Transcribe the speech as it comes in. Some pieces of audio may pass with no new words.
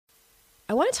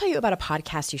I want to tell you about a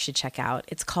podcast you should check out.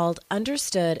 It's called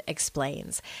Understood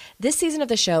Explains. This season of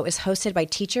the show is hosted by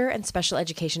teacher and special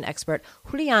education expert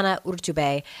Juliana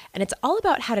Urtubey, and it's all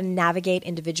about how to navigate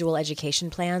individual education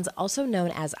plans, also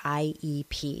known as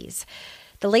IEPs.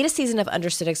 The latest season of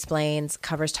Understood Explains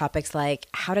covers topics like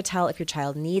how to tell if your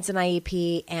child needs an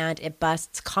IEP, and it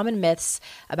busts common myths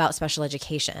about special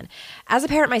education. As a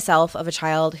parent myself of a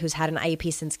child who's had an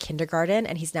IEP since kindergarten,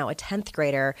 and he's now a 10th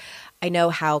grader, I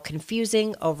know how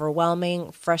confusing,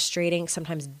 overwhelming, frustrating,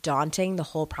 sometimes daunting the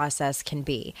whole process can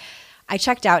be. I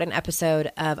checked out an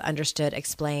episode of Understood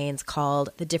Explains called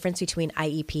The Difference Between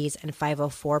IEPs and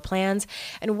 504 Plans.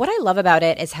 And what I love about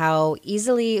it is how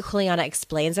easily Juliana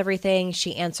explains everything.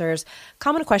 She answers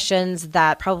common questions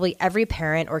that probably every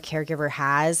parent or caregiver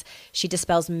has. She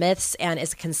dispels myths and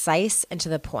is concise and to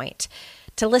the point.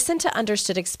 To listen to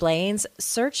Understood Explains,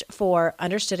 search for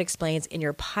Understood Explains in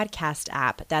your podcast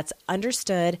app. That's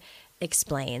Understood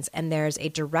Explains. And there's a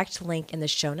direct link in the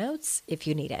show notes if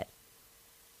you need it.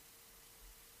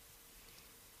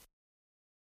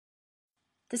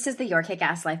 This is the Your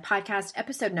Kick-Ass Life podcast,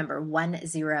 episode number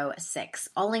 106.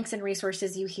 All links and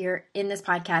resources you hear in this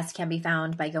podcast can be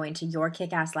found by going to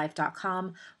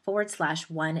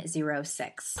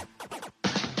yourkickasslife.com/106.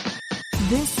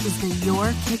 This is the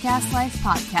Your Kick-Ass Life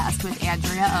podcast with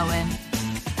Andrea Owen,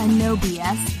 a no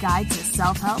BS guide to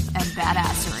self-help and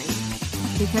badassery.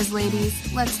 Because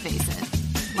ladies, let's face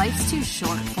it, life's too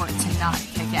short for it to not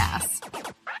kick ass.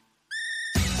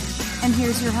 And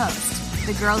here's your host,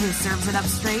 the girl who serves it up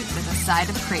straight with a side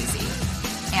of crazy,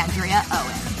 Andrea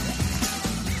Owen.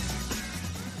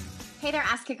 Hey there,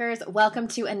 ass kickers. Welcome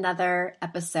to another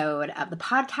episode of the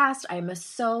podcast. I am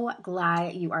so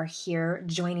glad you are here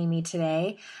joining me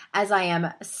today as I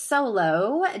am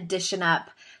solo dishing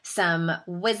up some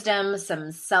wisdom,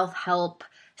 some self-help,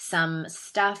 some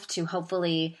stuff to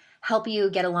hopefully help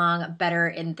you get along better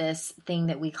in this thing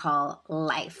that we call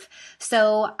life.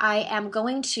 So I am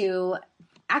going to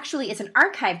actually, it's an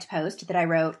archived post that I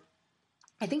wrote,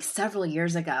 I think several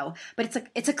years ago, but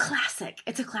it's a classic.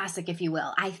 It's a classic, if you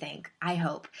will, I think, I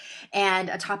hope, and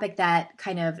a topic that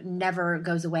kind of never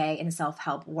goes away in the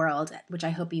self-help world, which I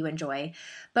hope you enjoy.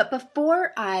 But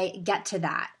before I get to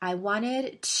that, I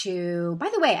wanted to, by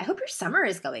the way, I hope your summer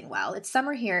is going well. It's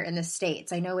summer here in the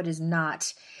States. I know it is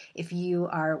not if you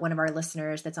are one of our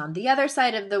listeners that's on the other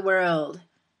side of the world.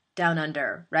 Down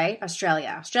under, right?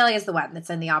 Australia. Australia is the one that's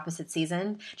in the opposite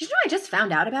season. Did you know I just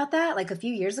found out about that like a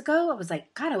few years ago? I was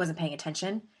like, God, I wasn't paying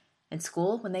attention in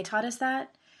school when they taught us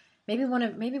that. Maybe one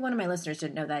of my listeners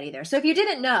didn't know that either. So if you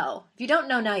didn't know, if you don't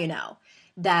know now, you know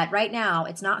that right now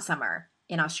it's not summer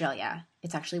in Australia.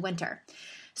 It's actually winter.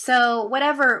 So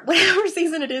whatever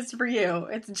season it is for you,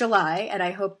 it's July, and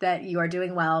I hope that you are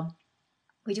doing well.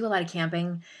 We do a lot of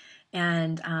camping,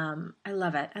 and I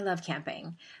love it. I love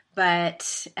camping.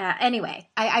 But anyway,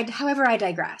 however, I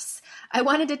digress. I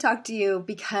wanted to talk to you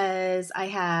because I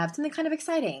have something kind of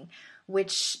exciting,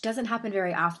 which doesn't happen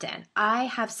very often. I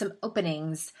have some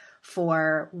openings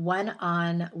for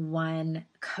one-on-one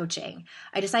coaching.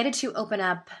 I decided to open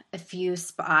up a few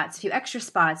extra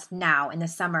spots now in the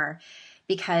summer,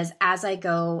 because as I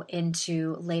go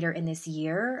into later in this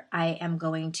year, I am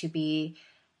going to be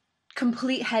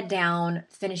complete head down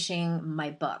finishing my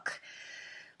book,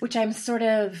 which I'm sort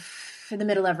of in the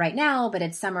middle of right now, but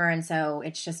it's summer, and so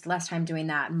it's just less time doing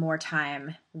that, more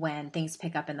time when things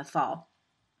pick up in the fall.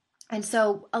 And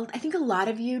so I think a lot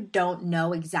of you don't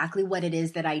know exactly what it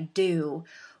is that I do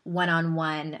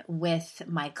one-on-one with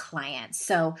my clients.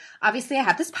 So obviously I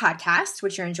have this podcast,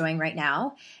 which you're enjoying right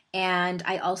now, and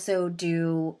I also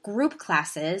do group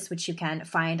classes, which you can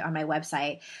find on my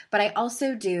website, but I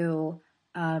also do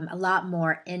a lot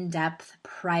more in-depth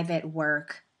private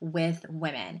work with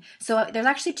women. So there's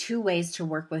actually two ways to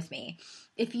work with me.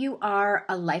 If you are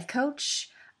a life coach,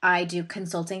 I do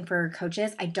consulting for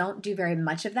coaches. I don't do very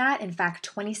much of that. In fact,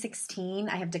 2016,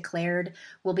 I have declared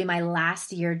will be my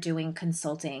last year doing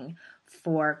consulting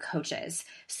for coaches.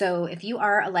 So if you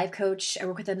are a life coach, I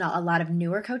work with a lot of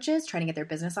newer coaches trying to get their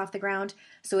business off the ground.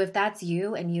 So if that's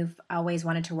you and you've always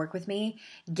wanted to work with me,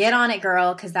 get on it,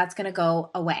 girl, because that's going to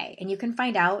go away. And you can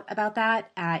find out about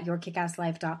that at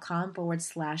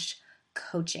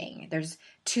yourkickasslife.com/coaching. There's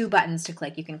two buttons to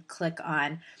click. You can click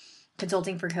on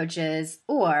consulting for coaches,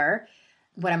 or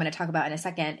what I'm going to talk about in a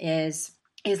second is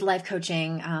life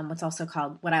coaching,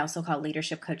 what I also call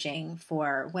leadership coaching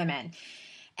for women.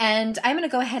 And I'm going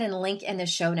to go ahead and link in the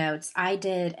show notes. I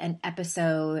did an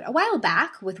episode a while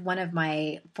back with one of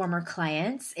my former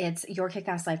clients. It's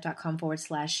yourkickasslife.com/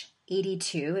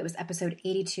 82. It was episode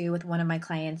 82 with one of my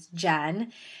clients,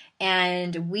 Jen.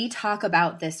 And we talk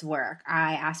about this work.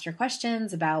 I asked her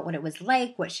questions about what it was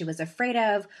like, what she was afraid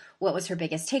of, what was her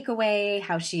biggest takeaway,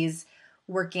 how she's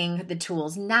working the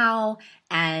tools now.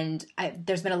 And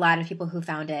there's been a lot of people who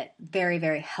found it very,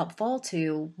 very helpful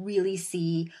to really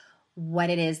see what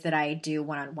it is that I do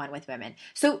one-on-one with women.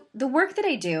 So the work that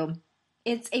I do,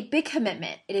 it's a big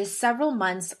commitment. It is several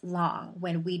months long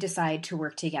when we decide to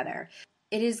work together.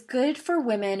 It is good for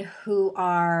women who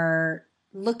are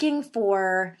looking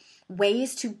for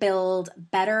ways to build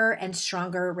better and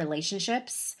stronger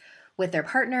relationships with their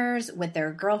partners, with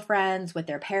their girlfriends, with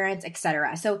their parents,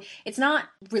 etc. So it's not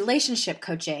relationship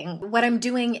coaching. What I'm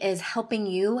doing is helping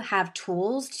you have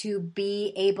tools to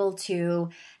be able to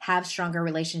have stronger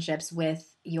relationships with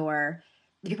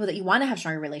the people that you want to have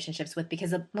stronger relationships with,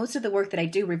 because most of the work that I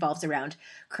do revolves around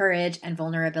courage and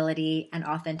vulnerability and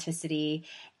authenticity.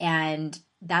 And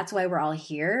that's why we're all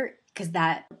here, because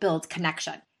that builds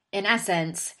connection. In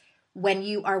essence, when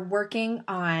you are working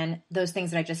on those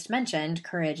things that I just mentioned,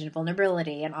 courage and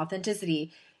vulnerability and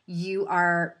authenticity, you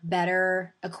are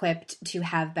better equipped to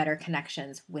have better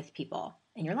connections with people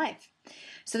in your life.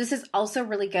 So this is also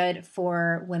really good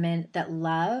for women that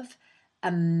love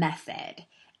a method.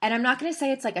 And I'm not going to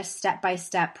say it's like a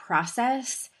step-by-step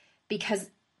process, because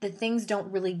the things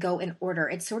don't really go in order.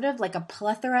 It's sort of like a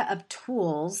plethora of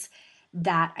tools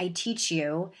that I teach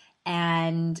you,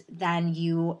 and then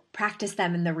you practice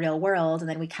them in the real world, and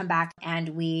then we come back and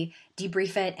we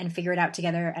debrief it and figure it out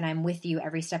together, and I'm with you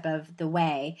every step of the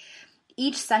way.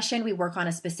 Each session we work on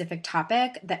a specific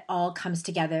topic that all comes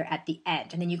together at the end,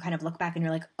 and then you kind of look back and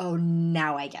you're like, oh,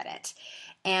 now I get it.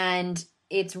 And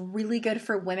it's really good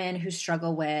for women who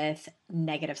struggle with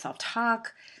negative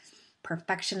self-talk,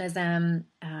 perfectionism,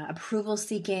 approval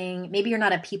seeking. Maybe you're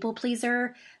not a people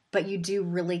pleaser, but you do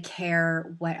really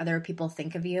care what other people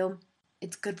think of you.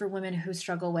 It's good for women who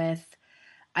struggle with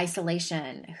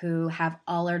isolation, who have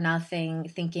all or nothing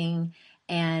thinking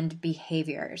and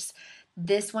behaviors.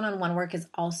 This one-on-one work is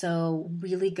also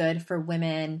really good for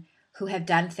women who have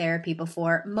done therapy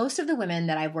before. Most of the women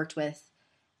that I've worked with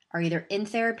are either in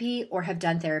therapy or have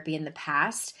done therapy in the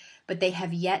past, but they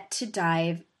have yet to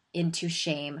dive into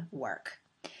shame work.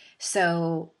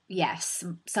 So yes,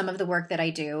 some of the work that I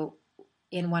do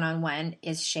in one-on-one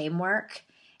is shame work,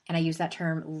 and I use that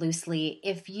term loosely.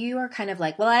 If you are kind of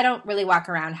like, well, I don't really walk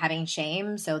around having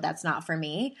shame, so that's not for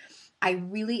me, I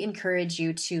really encourage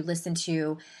you to listen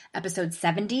to episode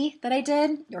 70 that I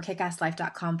did,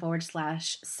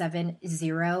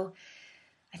 yourkickasslife.com/70.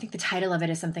 I think the title of it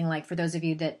is something like, for those of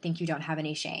you that think you don't have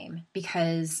any shame,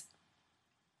 because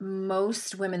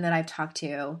most women that I've talked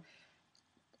to,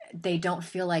 they don't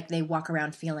feel like they walk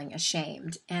around feeling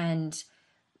ashamed. And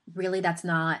really that's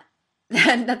not,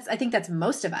 I think that's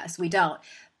most of us. We don't.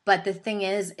 But the thing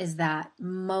is that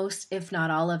most, if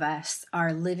not all of us,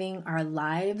 are living our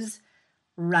lives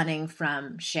running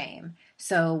from shame.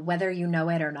 So whether you know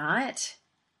it or not,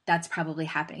 that's probably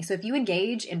happening. So if you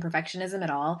engage in perfectionism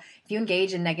at all, if you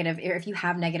engage in negative, or if you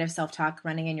have negative self-talk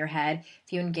running in your head,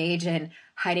 if you engage in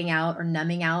hiding out or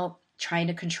numbing out, trying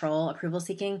to control, approval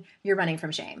seeking, you're running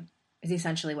from shame, is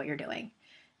essentially what you're doing.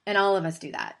 And all of us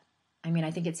do that. I mean,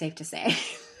 I think it's safe to say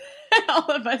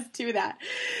all of us do that.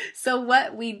 So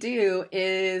what we do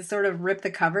is sort of rip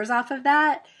the covers off of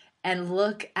that and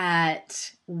look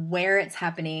at where it's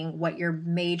happening, what your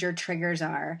major triggers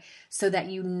are, so that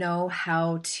you know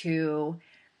how to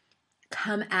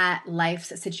come at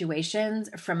life's situations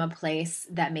from a place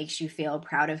that makes you feel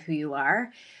proud of who you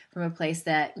are, from a place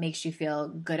that makes you feel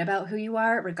good about who you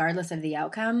are, regardless of the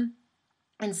outcome,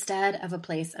 instead of a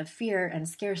place of fear and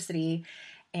scarcity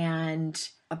and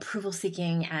approval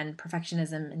seeking and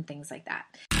perfectionism and things like that.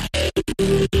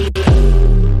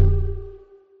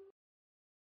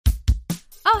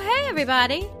 Oh, hey,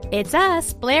 everybody. It's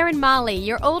us, Blair and Molly,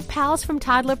 your old pals from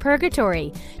Toddler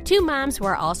Purgatory. Two moms who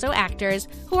are also actors,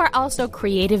 who are also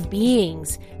creative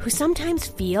beings, who sometimes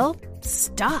feel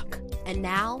stuck. And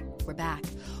now we're back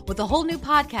with a whole new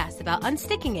podcast about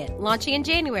unsticking it, launching in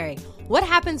January. What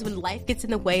happens when life gets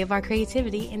in the way of our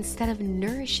creativity instead of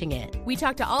nourishing it? We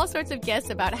talk to all sorts of guests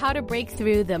about how to break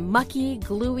through the mucky,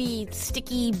 gluey,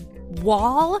 sticky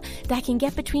wall that can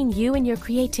get between you and your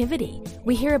creativity.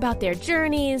 We hear about their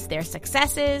journeys, their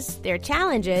successes, their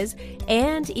challenges,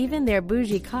 and even their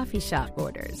bougie coffee shop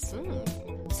orders.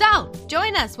 So,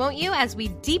 join us, won't you, as we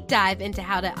deep dive into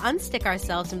how to unstick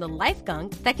ourselves from the life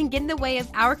gunk that can get in the way of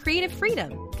our creative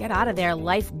freedom. Get out of there,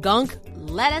 life gunk.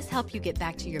 Let us help you get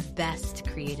back to your best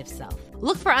creative self.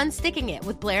 Look for Unsticking It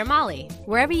with Blair and Molly,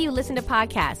 wherever you listen to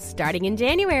podcasts starting in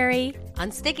January.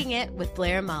 Unsticking It with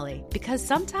Blair and Molly, because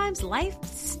sometimes life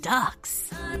sucks.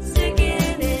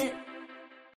 Unsticking it.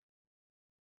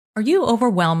 Are you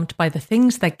overwhelmed by the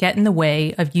things that get in the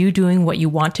way of you doing what you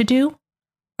want to do?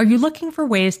 Are you looking for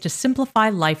ways to simplify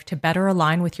life to better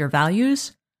align with your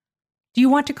values? Do you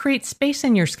want to create space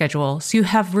in your schedule so you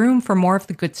have room for more of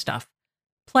the good stuff?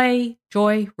 Play,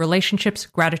 joy, relationships,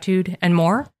 gratitude, and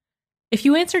more? If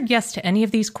you answered yes to any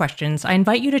of these questions, I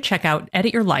invite you to check out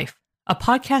Edit Your Life, a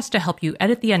podcast to help you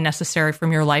edit the unnecessary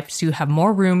from your life so you have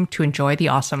more room to enjoy the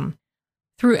awesome.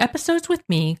 Through episodes with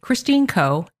me, Christine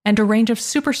Coe, and a range of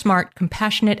super smart,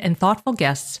 compassionate, and thoughtful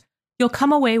guests, you'll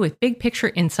come away with big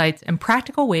picture insights and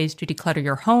practical ways to declutter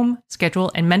your home,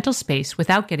 schedule, and mental space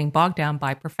without getting bogged down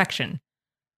by perfection.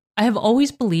 I have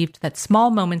always believed that small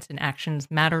moments and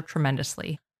actions matter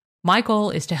tremendously. My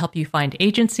goal is to help you find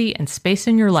agency and space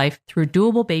in your life through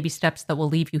doable baby steps that will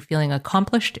leave you feeling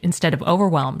accomplished instead of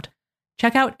overwhelmed.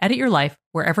 Check out Edit Your Life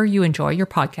wherever you enjoy your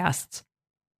podcasts.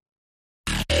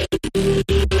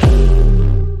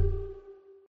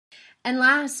 And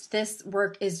last, this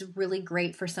work is really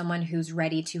great for someone who's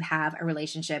ready to have a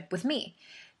relationship with me,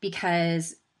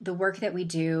 because the work that we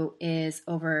do is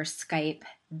over Skype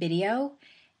video,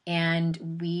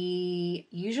 and we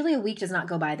usually, a week does not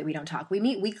go by that we don't talk. We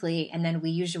meet weekly, and then we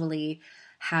usually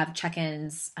have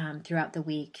check-ins throughout the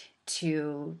week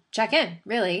to check in,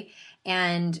 really.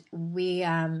 And we,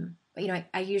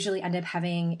 I usually end up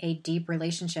having a deep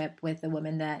relationship with the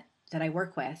woman that I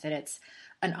work with, and it's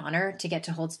an honor to get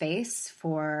to hold space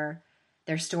for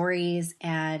their stories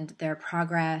and their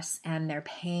progress and their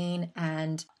pain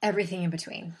and everything in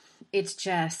between. It's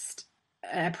just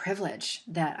a privilege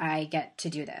that I get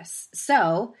to do this.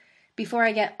 So before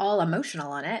I get all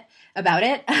emotional about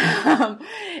it,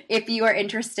 if you are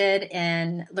interested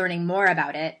in learning more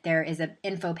about it, there is an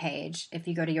info page. If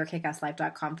you go to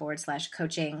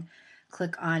yourkickasslife.com/coaching,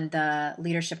 click on the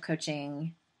leadership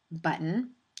coaching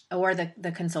button, or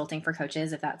the consulting for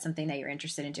coaches, if that's something that you're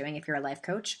interested in doing, if you're a life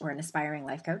coach or an aspiring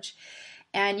life coach.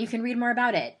 And you can read more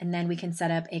about it. And then we can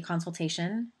set up a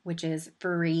consultation, which is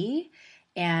free.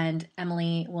 And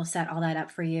Emily will set all that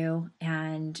up for you.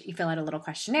 And you fill out a little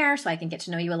questionnaire so I can get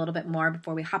to know you a little bit more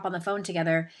before we hop on the phone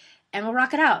together. And we'll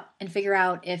rock it out and figure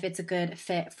out if it's a good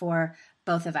fit for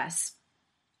both of us.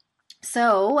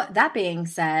 So that being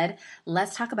said,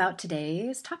 let's talk about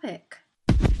today's topic.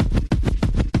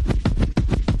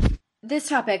 This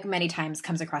topic many times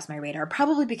comes across my radar,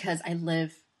 probably because I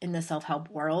live in the self-help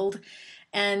world,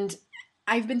 and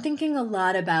I've been thinking a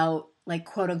lot about, like,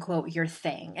 quote unquote, your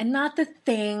thing, and not the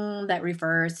thing that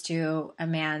refers to a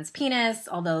man's penis,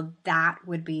 although that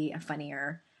would be a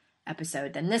funnier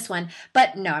episode than this one.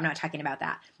 But no, I'm not talking about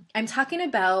that. I'm talking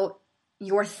about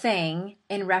your thing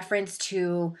in reference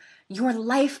to your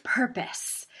life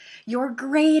purpose, your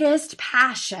greatest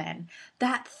passion,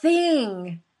 that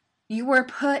thing you were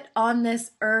put on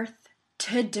this earth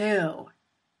to do.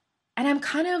 And I'm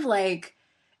kind of like,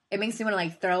 it makes me want to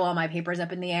like throw all my papers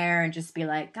up in the air and just be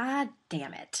like, God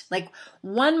damn it. Like,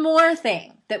 one more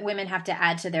thing that women have to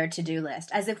add to their to-do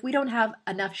list, as if we don't have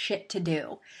enough shit to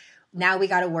do. Now we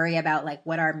got to worry about like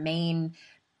what our main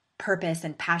purpose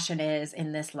and passion is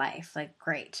in this life. Like,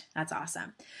 great. That's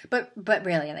awesome. But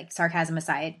really, like, sarcasm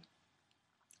aside,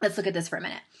 let's look at this for a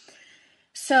minute.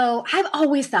 So I've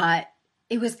always thought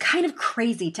it was kind of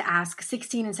crazy to ask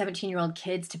 16 and 17-year-old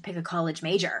kids to pick a college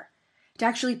major, to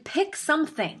actually pick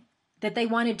something that they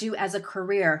want to do as a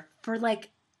career for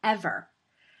like ever.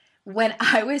 When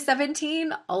I was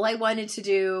 17, all I wanted to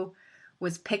do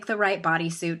was pick the right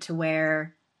bodysuit to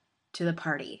wear to the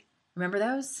party. Remember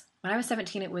those? When I was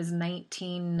 17, it was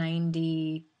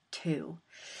 1992.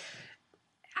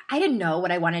 I didn't know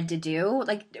what I wanted to do.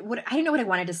 I didn't know what I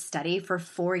wanted to study for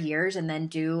 4 years and then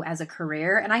do as a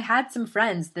career. And I had some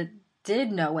friends that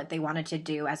did know what they wanted to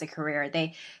do as a career.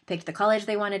 They picked the college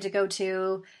they wanted to go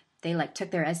to. They like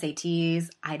took their SATs.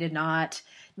 I did not.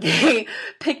 They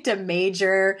picked a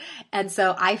major. And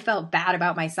so I felt bad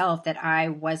about myself that I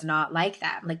was not like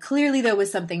that. Like, clearly there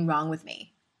was something wrong with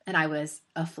me and I was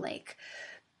a flake.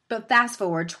 But fast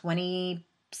forward 20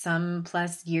 some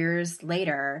plus years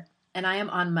later, and I am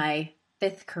on my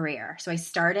 5th career. So I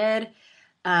started,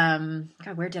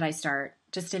 where did I start?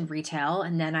 Just in retail.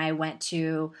 And then I went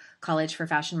to college for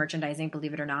fashion merchandising,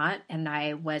 believe it or not. And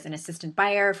I was an assistant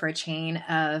buyer for a chain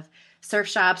of surf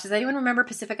shops. Does anyone remember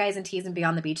Pacific Eyes and Teas and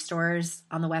Beyond the Beach stores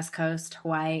on the West Coast,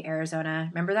 Hawaii, Arizona?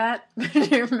 Remember that? Do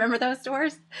you remember those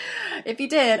stores? If you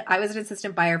did, I was an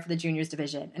assistant buyer for the juniors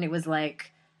division. And it was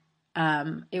like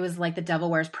It was like The Devil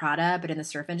Wears Prada, but in the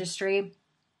surf industry.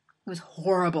 It was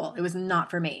horrible. It was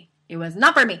not for me. It was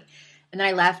not for me. And then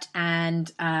I left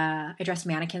and I dressed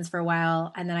mannequins for a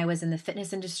while. And then I was in the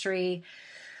fitness industry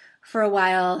for a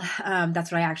while.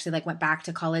 That's what I actually like went back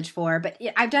to college for. But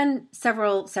I've done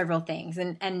several things.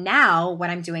 And now what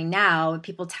I'm doing now,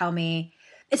 people tell me,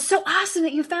 it's so awesome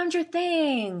that you found your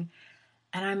thing.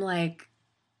 And I'm like,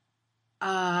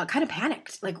 kind of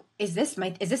panicked. Like, is this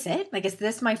it? Like, is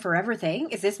this my forever thing?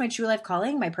 Is this my true life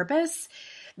calling, my purpose?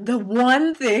 The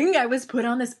one thing I was put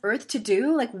on this earth to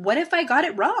do? Like, what if I got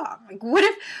it wrong? Like, what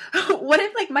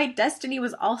if like my destiny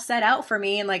was all set out for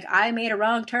me and like I made a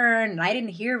wrong turn and I didn't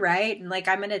hear right and like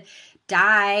I'm going to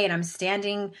die and I'm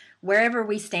standing wherever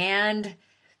we stand.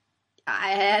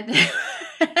 And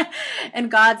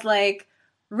God's like,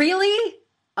 really?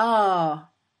 Oh,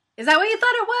 is that what you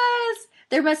thought it was?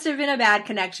 There must have been a bad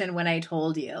connection when I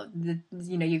told you,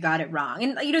 you got it wrong.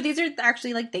 And, these are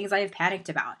actually like things I have panicked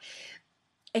about.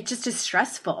 It just is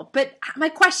stressful. But my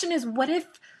question is, what if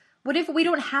we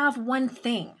don't have one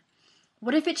thing?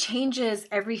 What if it changes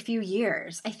every few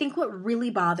years? I think what really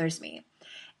bothers me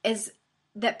is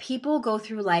that people go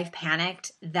through life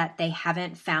panicked that they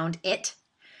haven't found it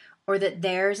or that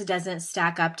theirs doesn't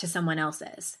stack up to someone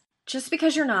else's. Just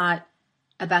because you're not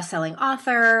a best-selling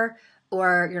author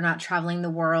or you're not traveling the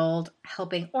world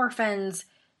helping orphans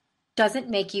doesn't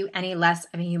make you any less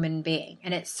of a human being.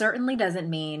 And it certainly doesn't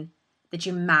mean that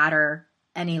you matter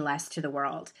any less to the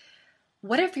world.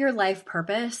 What if your life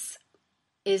purpose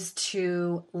is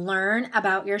to learn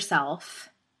about yourself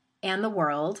and the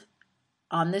world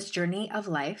on this journey of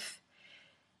life?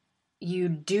 You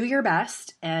do your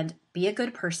best and be a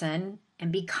good person and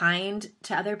be kind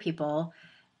to other people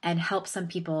and help some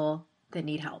people that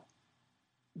need help.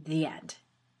 The end.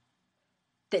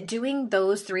 That doing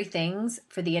those 3 things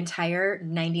for the entire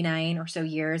 99 or so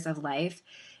years of life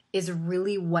is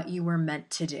really what you were meant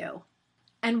to do.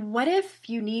 And what if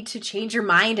you need to change your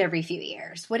mind every few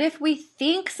years? What if we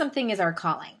think something is our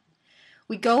calling?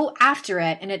 We go after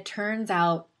it and it turns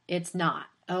out it's not.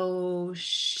 Oh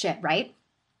shit, right?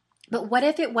 But what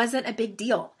if it wasn't a big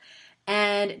deal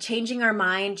and changing our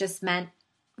mind just meant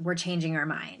we're changing our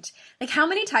mind? Like, how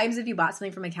many times have you bought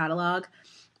something from a catalog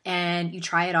and you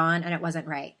try it on and it wasn't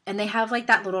right? And they have like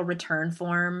that little return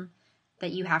form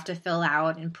that you have to fill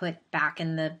out and put back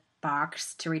in the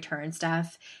box to return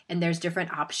stuff. And there's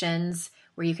different options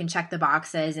where you can check the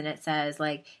boxes and it says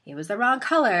like, it was the wrong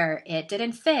color, it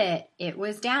didn't fit, it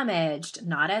was damaged,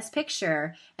 not as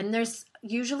picture. And there's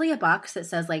usually a box that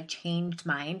says like changed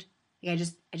mind. Like,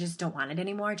 I just don't want it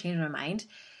anymore. I changed my mind.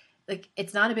 Like,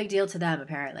 it's not a big deal to them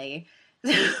apparently.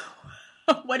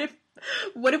 What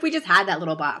if we just had that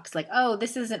little box? Like, oh,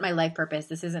 this isn't my life purpose.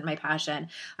 This isn't my passion.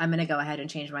 I'm going to go ahead and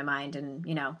change my mind and,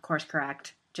 course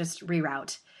correct, just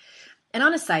reroute. And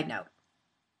on a side note,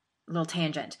 a little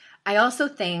tangent, I also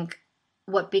think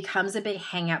what becomes a big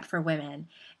hang up for women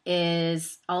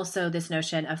is also this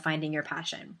notion of finding your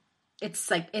passion. It's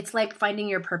like finding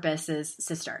your purpose's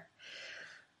sister.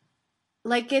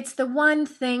 Like, it's the one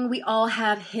thing we all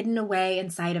have hidden away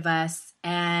inside of us,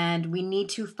 and we need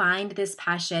to find this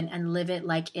passion and live it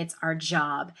like it's our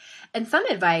job. And some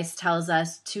advice tells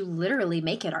us to literally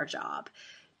make it our job.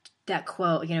 That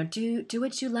quote, do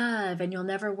what you love and you'll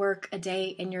never work a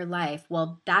day in your life.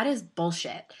 Well, that is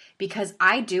bullshit, because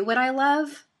I do what I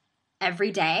love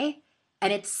every day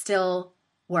and it's still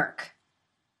work.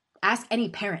 Ask any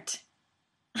parent.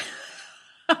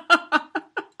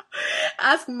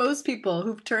 Ask most people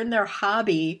who've turned their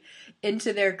hobby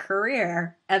into their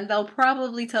career, and they'll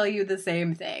probably tell you the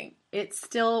same thing. It's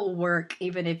still work,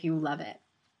 even if you love it.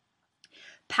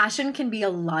 Passion can be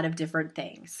a lot of different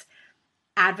things.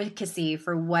 Advocacy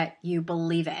for what you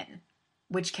believe in,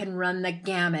 which can run the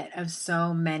gamut of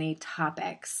so many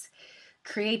topics.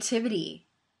 Creativity,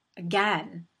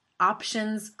 again,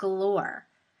 options galore.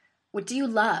 What do you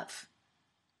love?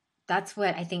 That's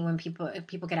what I think when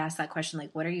people get asked that question,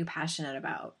 like, what are you passionate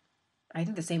about? I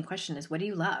think the same question is, what do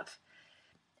you love?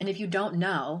 And if you don't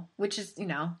know, which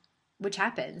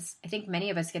happens, I think many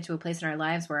of us get to a place in our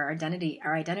lives where our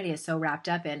identity is so wrapped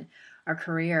up in our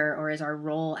career or as our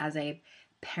role as a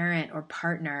parent or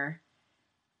partner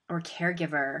or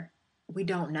caregiver, we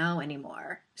don't know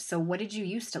anymore. So what did you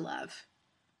used to love?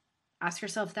 Ask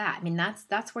yourself that. I mean,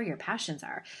 that's where your passions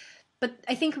are. But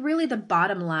I think really the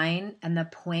bottom line and the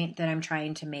point that I'm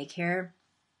trying to make here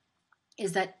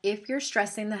is that if you're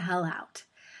stressing the hell out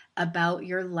about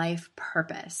your life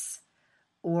purpose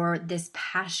or this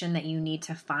passion that you need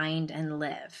to find and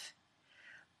live,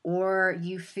 or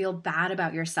you feel bad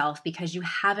about yourself because you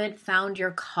haven't found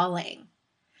your calling,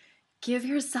 give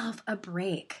yourself a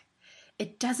break.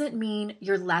 It doesn't mean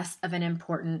you're less of an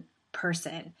important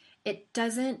person. It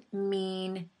doesn't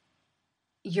mean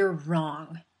you're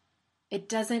wrong. It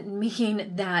doesn't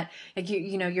mean that like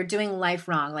you're doing life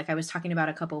wrong, like I was talking about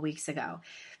a couple weeks ago.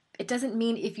 It doesn't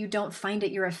mean if you don't find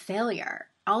it, you're a failure.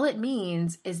 All it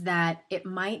means is that it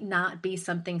might not be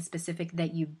something specific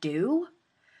that you do,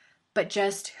 but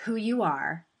just who you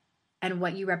are and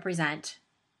what you represent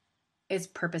is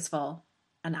purposeful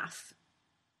enough.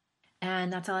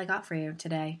 And that's all I got for you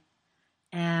today.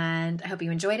 And I hope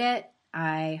you enjoyed it.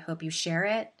 I hope you share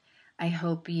it. I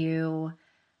hope you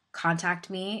contact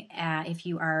me if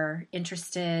you are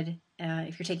interested,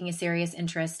 if you're taking a serious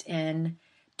interest in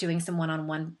doing some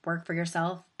one-on-one work for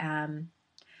yourself.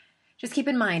 Just keep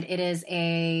in mind, it's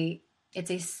a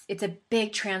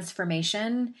big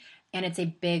transformation and it's a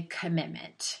big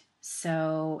commitment.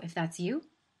 So if that's you,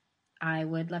 I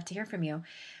would love to hear from you.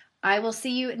 I will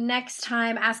see you next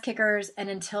time, Ass Kickers. And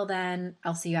until then,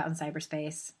 I'll see you out in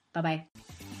cyberspace. Bye-bye.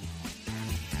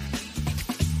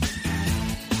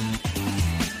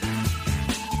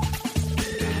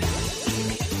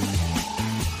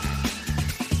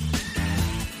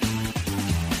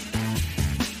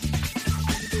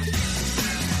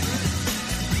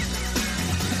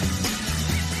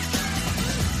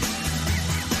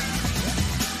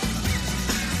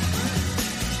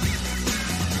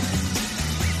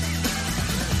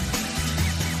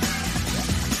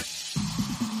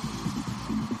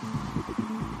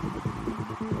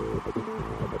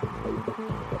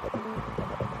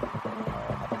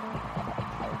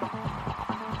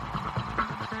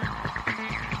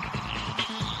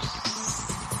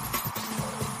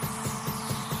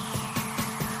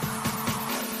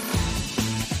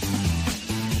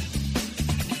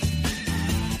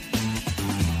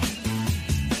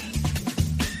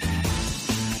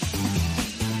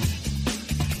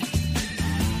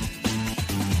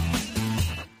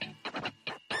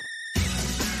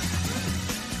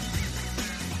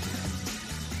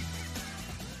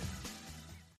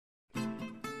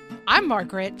 I'm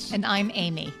Margaret. And I'm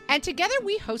Amy. And together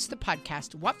we host the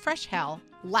podcast, What Fresh Hell?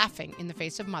 Laughing in the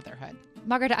Face of Motherhood.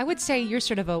 Margaret, I would say you're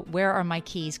sort of a where are my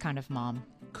keys kind of mom.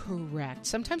 Correct.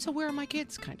 Sometimes a where are my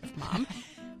kids kind of mom.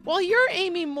 Well, you're,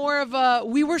 Amy, more of a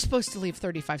we were supposed to leave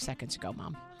 35 seconds ago,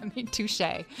 mom. I mean, touche.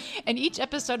 In each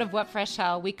episode of What Fresh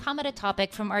Hell, we come at a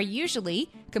topic from our usually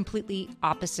completely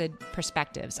opposite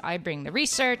perspectives. I bring the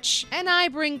research. And I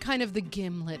bring kind of the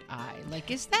gimlet eye. Like,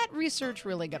 is that research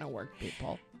really going to work,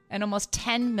 people? And almost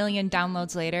 10 million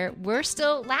downloads later, we're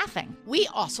still laughing. We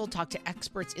also talk to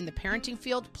experts in the parenting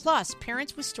field, plus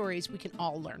parents with stories we can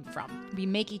all learn from. We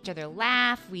make each other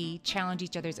laugh, we challenge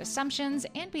each other's assumptions,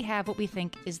 and we have what we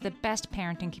think is the best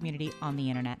parenting community on the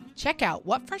internet. Check out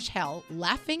What Fresh Hell?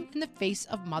 Laughing in the Face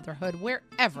of Motherhood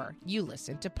wherever you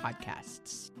listen to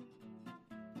podcasts.